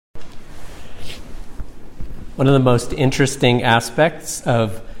One of the most interesting aspects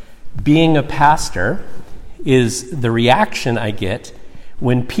of being a pastor is the reaction I get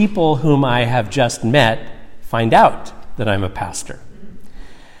when people whom I have just met find out that I'm a pastor.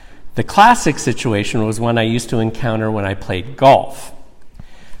 The classic situation was one I used to encounter when I played golf.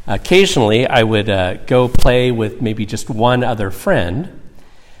 Occasionally, I would go play with maybe just one other friend,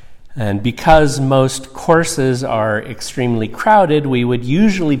 and because most courses are extremely crowded, we would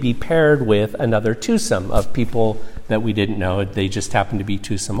usually be paired with another twosome of people that we didn't know. They just happened to be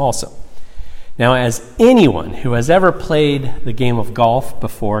twosome also. Now, as anyone who has ever played the game of golf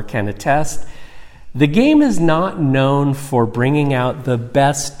before can attest, the game is not known for bringing out the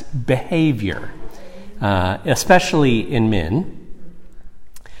best behavior, especially in men.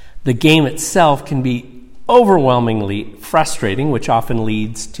 The game itself can be overwhelmingly frustrating, which often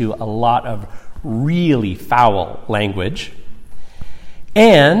leads to a lot of really foul language.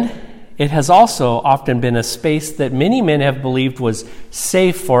 And it has also often been a space that many men have believed was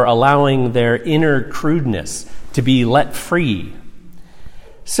safe for allowing their inner crudeness to be let free.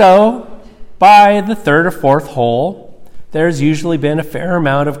 So, by the third or fourth hole, there's usually been a fair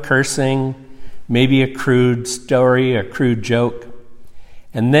amount of cursing, maybe a crude story, a crude joke.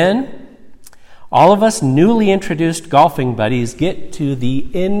 And then all of us newly introduced golfing buddies get to the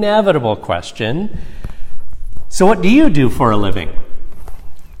inevitable question, so what do you do for a living?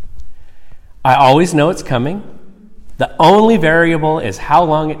 I always know it's coming. The only variable is how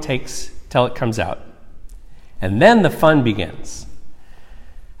long it takes till it comes out. And then the fun begins.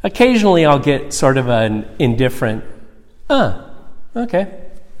 Occasionally I'll get sort of an indifferent, okay,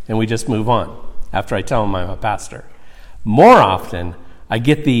 and we just move on after I tell them I'm a pastor. More often, I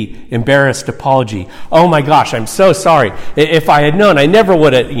get the embarrassed apology. Oh my gosh, I'm so sorry. If I had known, I never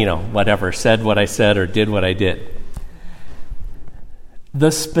would have, said what I said or did what I did.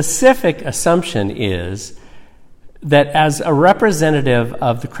 The specific assumption is that as a representative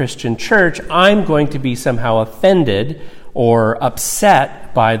of the Christian church, I'm going to be somehow offended or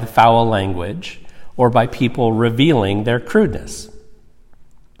upset by the foul language or by people revealing their crudeness.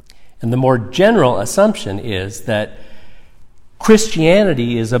 And the more general assumption is that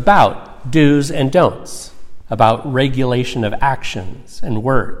Christianity is about do's and don'ts, about regulation of actions and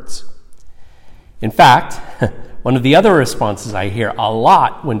words. In fact, one of the other responses I hear a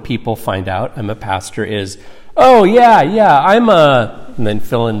lot when people find out I'm a pastor is, oh, yeah, I'm and then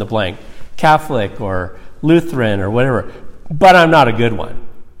fill in the blank, Catholic or Lutheran or whatever, but I'm not a good one.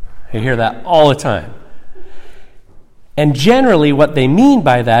 I hear that all the time. And generally what they mean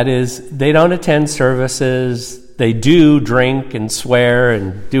by that is they don't attend services, they do drink and swear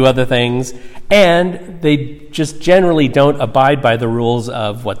and do other things, and they just generally don't abide by the rules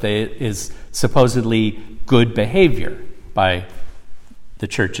of what is supposedly good behavior by the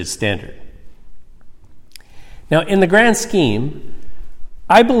church's standard. Now, in the grand scheme,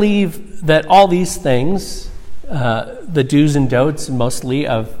 I believe that all these things, the do's and don'ts mostly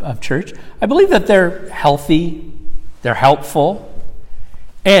of church, I believe that they're healthy, they're helpful,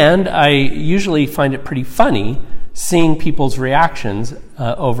 and I usually find it pretty funny seeing people's reactions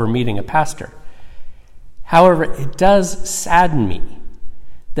over meeting a pastor. However, it does sadden me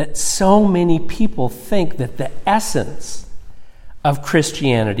that so many people think that the essence of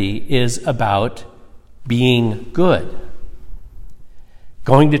Christianity is about being good.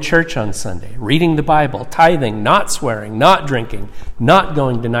 Going to church on Sunday, reading the Bible, tithing, not swearing, not drinking, not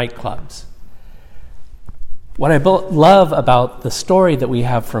going to nightclubs. What I love about the story that we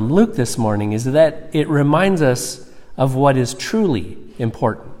have from Luke this morning is that it reminds us of what is truly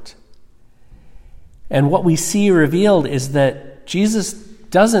important. And what we see revealed is that Jesus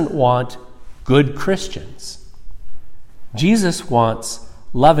doesn't want good Christians. Jesus wants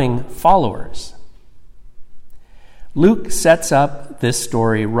loving followers. Luke sets up this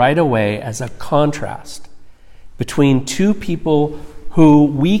story right away as a contrast between two people who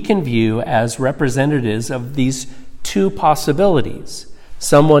we can view as representatives of these two possibilities.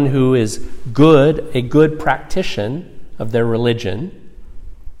 Someone who is good, a good practitioner of their religion,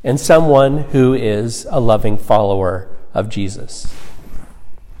 and someone who is a loving follower of Jesus.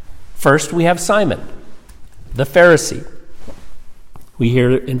 First, we have Simon, the Pharisee. We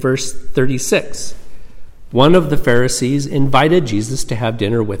hear in verse 36, one of the Pharisees invited Jesus to have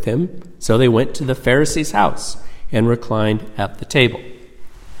dinner with him, so they went to the Pharisee's house and reclined at the table.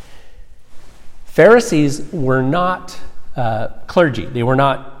 Pharisees were not clergy. They were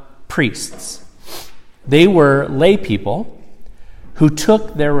not priests. They were lay people who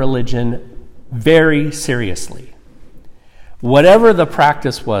took their religion very seriously. Whatever the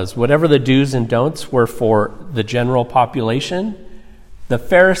practice was, whatever the do's and don'ts were for the general population, the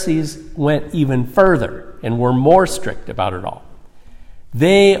Pharisees went even further and were more strict about it all.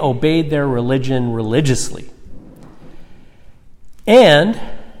 They obeyed their religion religiously. And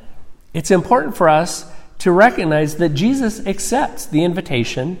it's important for us to recognize that Jesus accepts the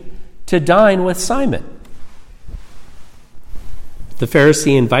invitation to dine with Simon. The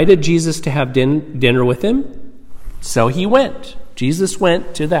Pharisee invited Jesus to have dinner with him, so he went. Jesus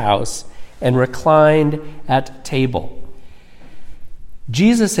went to the house and reclined at table.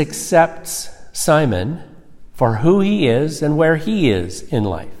 Jesus accepts Simon for who he is and where he is in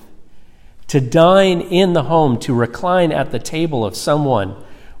life. To dine in the home, to recline at the table of someone,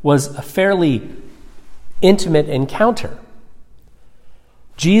 was a fairly intimate encounter.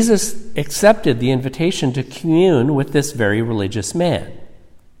 Jesus accepted the invitation to commune with this very religious man.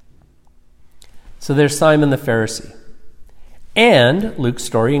 So there's Simon the Pharisee. And Luke's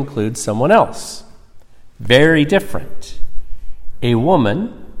story includes someone else, very different. A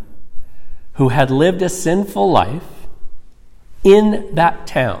woman who had lived a sinful life in that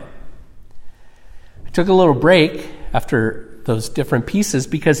town. I took a little break after those different pieces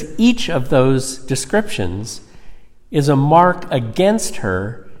because each of those descriptions is a mark against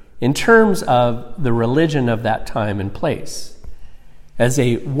her in terms of the religion of that time and place. As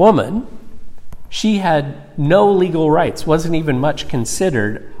a woman, she had no legal rights, wasn't even much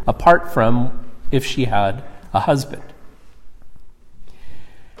considered apart from if she had a husband.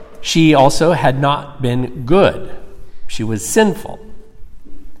 She also had not been good. She was sinful.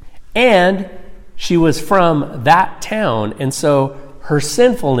 And she was from that town, and so her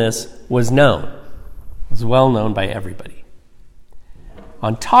sinfulness was known, was well known by everybody.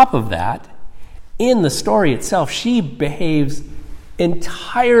 On top of that, in the story itself, she behaves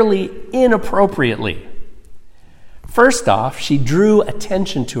entirely inappropriately. First off, she drew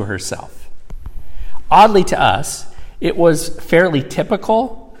attention to herself. Oddly to us, it was fairly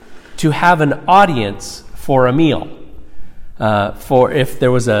typical to have an audience for a meal. For if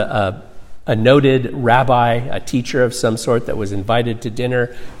there was a noted rabbi, a teacher of some sort that was invited to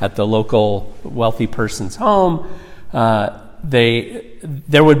dinner at the local wealthy person's home,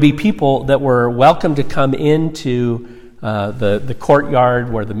 there would be people that were welcome to come into the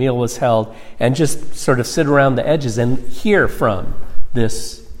courtyard where the meal was held and just sort of sit around the edges and hear from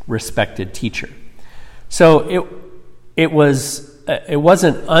this respected teacher. So it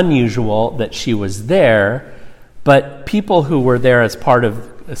wasn't unusual that she was there, but people who were there as part of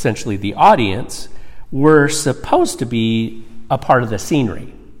essentially the audience were supposed to be a part of the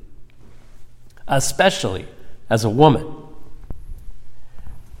scenery, especially as a woman.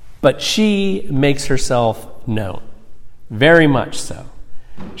 But she makes herself known, very much so.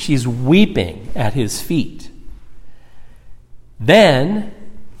 She's weeping at his feet. Then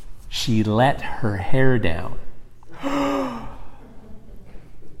she let her hair down.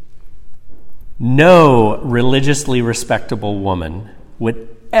 No religiously respectable woman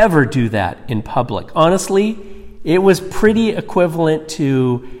would ever do that in public. Honestly, it was pretty equivalent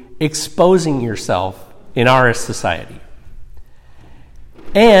to exposing yourself in our society.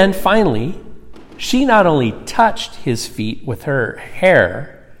 And finally, she not only touched his feet with her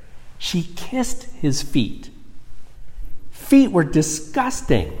hair, she kissed his feet. Feet were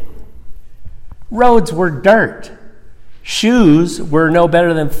disgusting. Roads were dirt. Shoes were no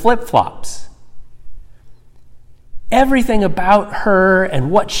better than flip-flops. Everything about her and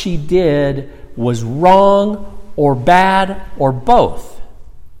what she did was wrong or bad or both.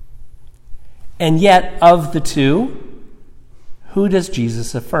 And yet, of the two, who does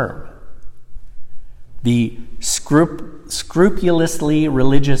Jesus affirm? The scrupulously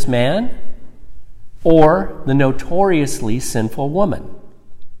religious man or the notoriously sinful woman?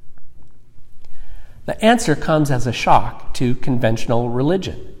 The answer comes as a shock to conventional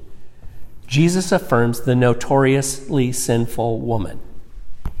religion. Jesus affirms the notoriously sinful woman,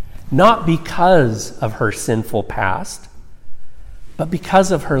 not because of her sinful past, but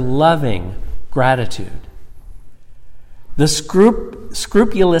because of her loving gratitude. The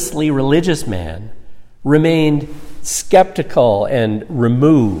scrupulously religious man remained skeptical and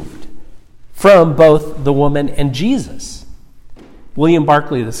removed from both the woman and Jesus. William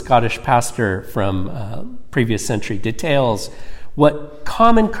Barclay, the Scottish pastor from previous century, details what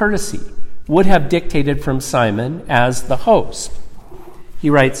common courtesy would have dictated from Simon as the host. He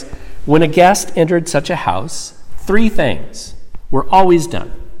writes, "When a guest entered such a house, 3 things were always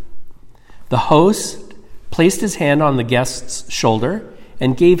done. The host placed his hand on the guest's shoulder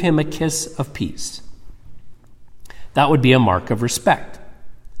and gave him a kiss of peace. That would be a mark of respect.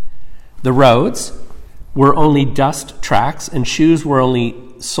 The roads were only dust tracks, and shoes were only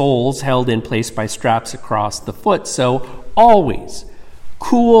soles held in place by straps across the foot. So always,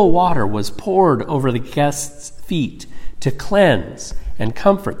 Cool water was poured over the guests' feet to cleanse and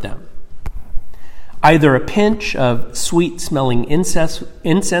comfort them. Either a pinch of sweet-smelling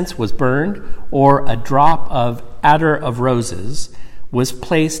incense was burned, or a drop of attar of roses was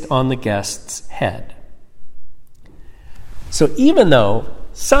placed on the guest's head. So even though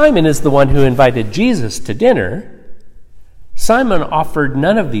Simon is the one who invited Jesus to dinner, Simon offered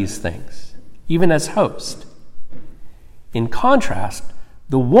none of these things, even as host. In contrast,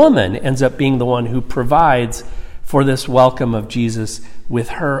 the woman ends up being the one who provides for this welcome of Jesus with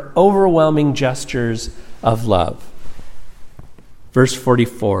her overwhelming gestures of love. Verse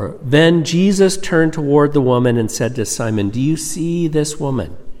 44, then Jesus turned toward the woman and said to Simon, do you see this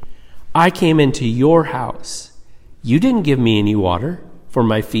woman? I came into your house. You didn't give me any water for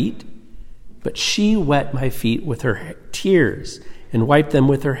my feet, but she wet my feet with her tears and wiped them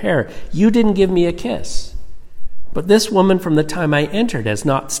with her hair. You didn't give me a kiss, but this woman from the time I entered has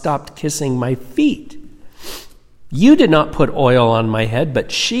not stopped kissing my feet. You did not put oil on my head,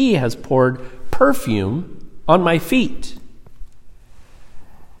 but she has poured perfume on my feet.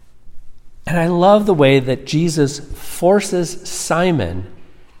 And I love the way that Jesus forces Simon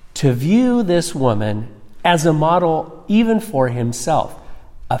to view this woman as a model even for himself,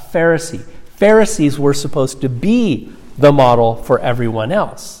 a Pharisee. Pharisees were supposed to be the model for everyone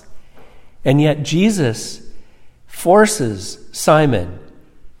else. And yet Jesus forces Simon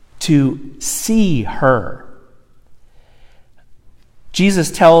to see her.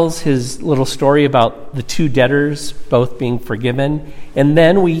 Jesus tells his little story about the two debtors both being forgiven, and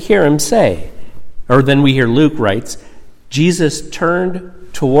then we hear him say, or then we hear Luke writes, Jesus turned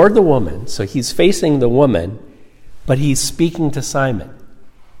toward the woman, so he's facing the woman, but he's speaking to Simon.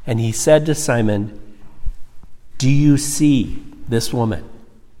 And he said to Simon, do you see this woman?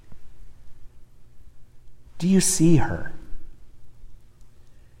 Do you see her?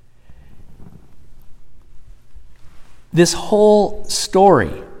 This whole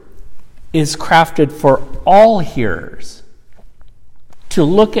story is crafted for all hearers to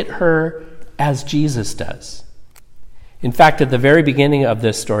look at her as Jesus does. In fact, at the very beginning of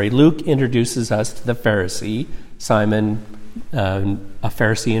this story, Luke introduces us to the Pharisee. Simon, a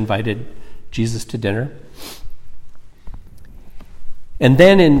Pharisee, invited Jesus to dinner. And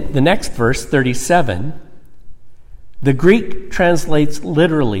then in the next verse, 37, the Greek translates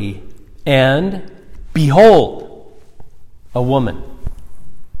literally, and behold, a woman.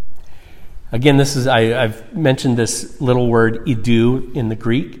 Again, I've mentioned this little word idu in the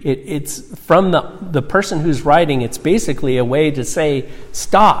Greek. It's from the person who's writing. It's basically a way to say,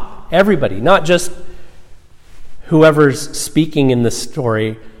 stop, everybody, not just whoever's speaking in the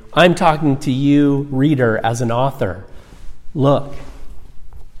story. I'm talking to you, reader, as an author. Look,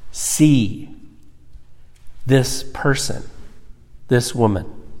 see this person, this woman.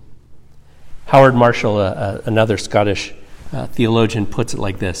 Howard Marshall, another Scottish theologian, puts it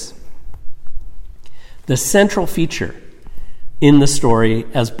like this. The central feature in the story,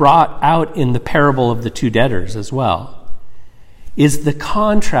 as brought out in the parable of the two debtors as well, is the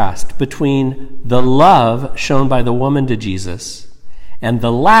contrast between the love shown by the woman to Jesus and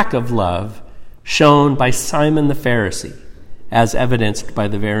the lack of love shown by Simon the Pharisee, as evidenced by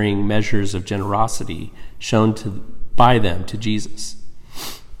the varying measures of generosity shown by them to Jesus.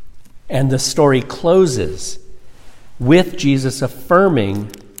 And the story closes with Jesus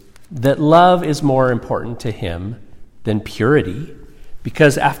affirming that love is more important to him than purity,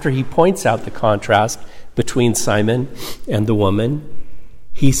 because after he points out the contrast between Simon and the woman,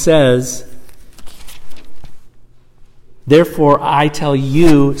 he says, therefore I tell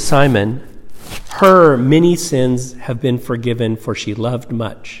you, Simon, her many sins have been forgiven, for she loved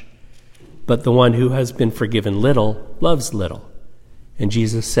much. But the one who has been forgiven little loves little. And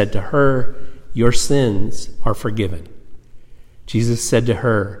Jesus said to her, your sins are forgiven. Jesus said to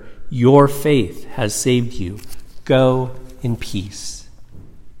her, your faith has saved you. Go in peace.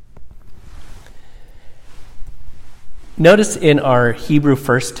 Notice in our Hebrew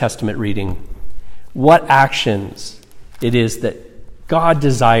First Testament reading what actions it is that God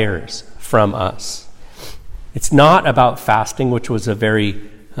desires from us. It's not about fasting, which was a very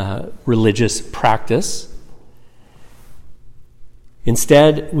religious practice.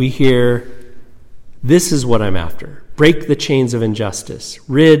 Instead, we hear, this is what I'm after. Break the chains of injustice.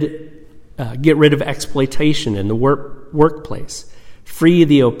 Get rid of exploitation in the workplace. Free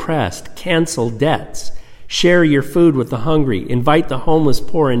the oppressed. Cancel debts. Share your food with the hungry. Invite the homeless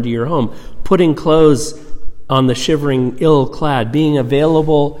poor into your home. Putting clothes on the shivering ill-clad. Being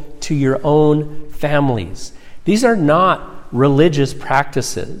available to your own families. These are not religious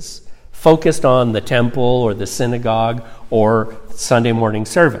practices focused on the temple or the synagogue or Sunday morning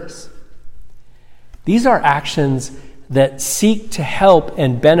service. These are actions that seek to help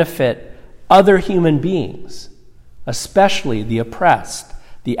and benefit other human beings, especially the oppressed,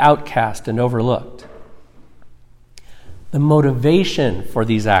 the outcast, and overlooked. The motivation for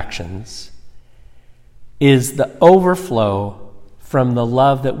these actions is the overflow from the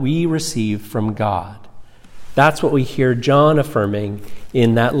love that we receive from God. That's what we hear John affirming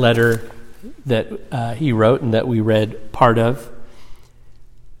in that letter that he wrote and that we read part of.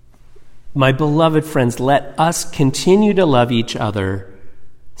 My beloved friends, let us continue to love each other,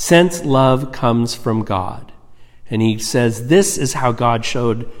 since love comes from God. And he says, this is how God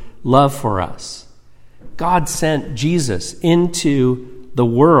showed love for us. God sent Jesus into the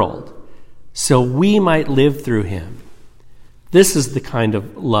world so we might live through him. This is the kind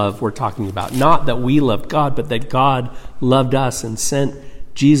of love we're talking about. Not that we loved God, but that God loved us and sent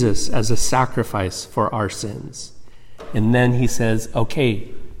Jesus as a sacrifice for our sins. And then he says, okay,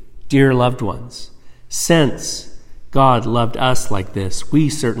 dear loved ones, since God loved us like this, we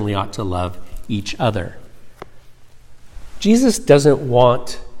certainly ought to love each other. Jesus doesn't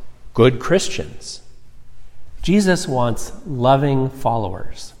want good Christians. Jesus wants loving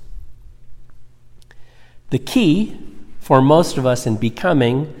followers. The key for most of us in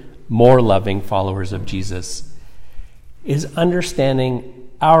becoming more loving followers of Jesus is understanding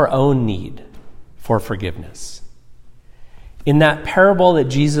our own need for forgiveness. In that parable that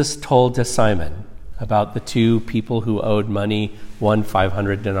Jesus told to Simon about the two people who owed money, one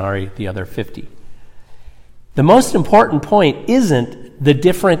 500 denarii, the other 50, the most important point isn't the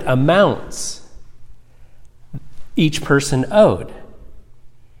different amounts each person owed.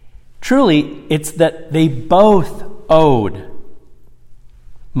 Truly, it's that they both owed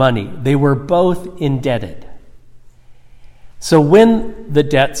money. They were both indebted. So when the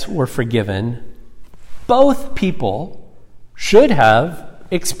debts were forgiven, both people should have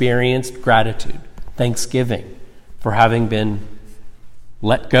experienced gratitude, thanksgiving for having been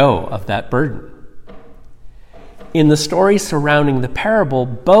let go of that burden. In the story surrounding the parable,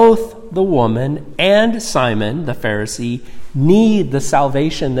 both the woman and Simon, the Pharisee, need the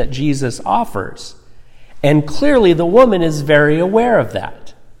salvation that Jesus offers. And clearly the woman is very aware of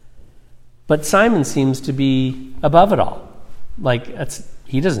that. But Simon seems to be above it all.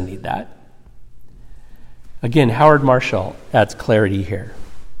 He doesn't need that. Again, Howard Marshall adds clarity here.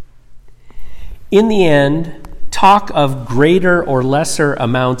 In the end, talk of greater or lesser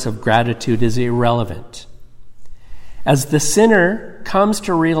amounts of gratitude is irrelevant. As the sinner comes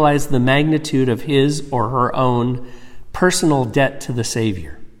to realize the magnitude of his or her own personal debt to the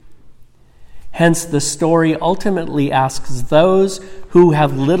Savior. Hence, the story ultimately asks those who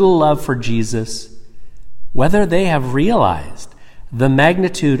have little love for Jesus whether they have realized the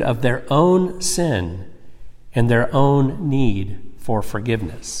magnitude of their own sin and their own need for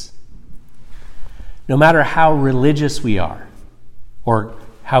forgiveness. No matter how religious we are, or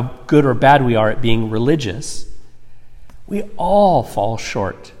how good or bad we are at being religious, we all fall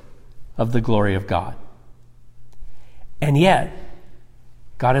short of the glory of God. And yet,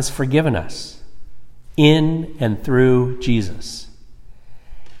 God has forgiven us in and through Jesus.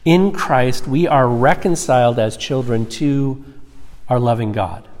 In Christ, we are reconciled as children to our loving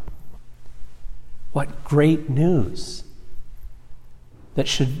God. What great news that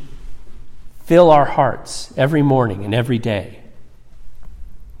should fill our hearts every morning and every day.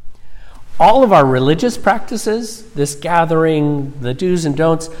 All of our religious practices, this gathering, the do's and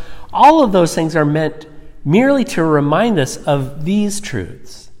don'ts, all of those things are meant merely to remind us of these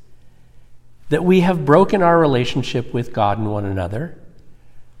truths. That we have broken our relationship with God and one another,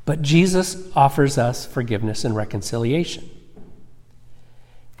 but Jesus offers us forgiveness and reconciliation.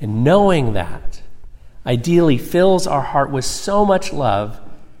 And knowing that ideally fills our heart with so much love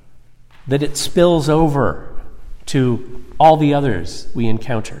that it spills over to all the others we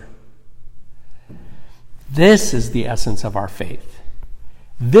encounter. This is the essence of our faith.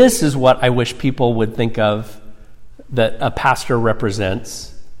 This is what I wish people would think of that a pastor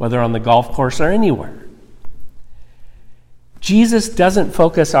represents, whether on the golf course or anywhere. Jesus doesn't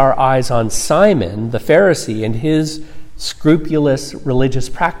focus our eyes on Simon, the Pharisee, and his scrupulous religious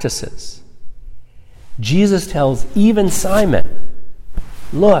practices. Jesus tells even Simon,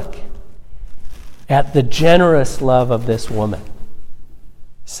 look at the generous love of this woman.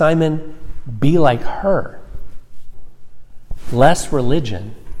 Simon, be like her. Less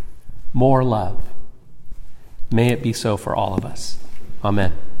religion, more love. May it be so for all of us.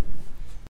 Amen.